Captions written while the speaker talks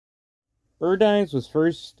Burdines was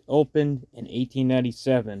first opened in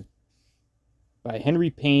 1897 by Henry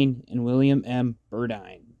Payne and William M.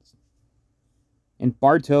 Burdines in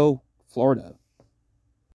Bartow, Florida.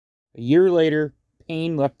 A year later,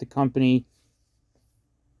 Payne left the company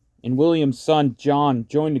and William's son John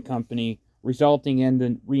joined the company, resulting in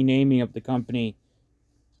the renaming of the company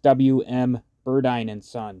W.M. Burdine &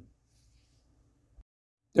 Son.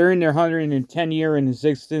 During their 110 year in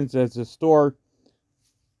existence as a store,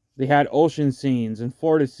 they had ocean scenes and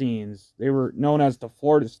Florida scenes. They were known as the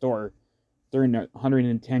Florida Store during the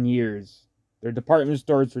 110 years. Their department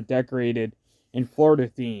stores were decorated in Florida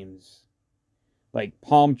themes, like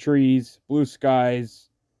palm trees, blue skies,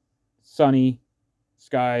 sunny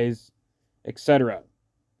skies, etc.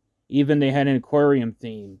 Even they had an aquarium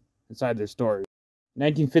theme inside their stores. In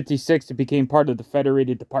 1956, it became part of the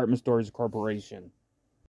Federated Department Stores Corporation.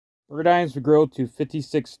 Burdines would grow to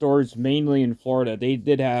 56 stores, mainly in Florida. They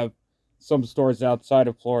did have some stores outside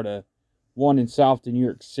of Florida, one in South New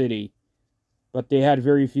York City, but they had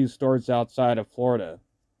very few stores outside of Florida.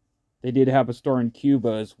 They did have a store in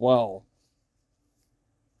Cuba as well.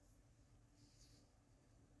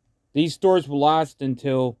 These stores will last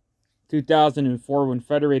until 2004 when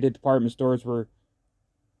Federated Department Stores were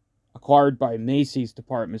acquired by Macy's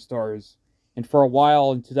Department Stores. And for a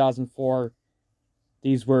while in 2004,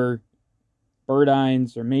 these were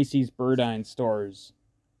Burdines or Macy's Burdine stores.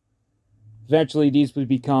 Eventually, these would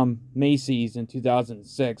become Macy's in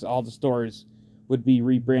 2006. All the stores would be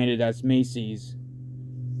rebranded as Macy's.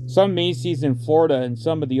 Some Macy's in Florida and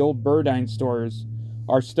some of the old Burdine stores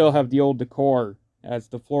still have the old decor as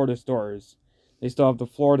the Florida stores. They still have the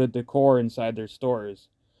Florida decor inside their stores.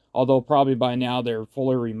 Although probably by now they're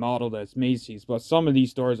fully remodeled as Macy's. But some of these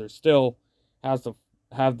stores still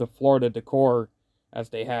have the Florida decor as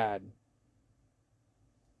they had.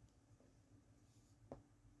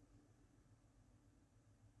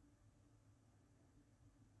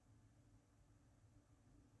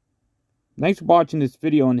 Thanks for watching this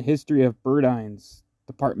video on the history of Burdines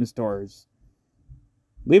department stores.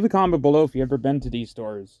 Leave a comment below if you've ever been to these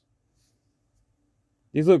stores.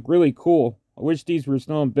 These look really cool. I wish these were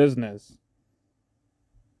still in business.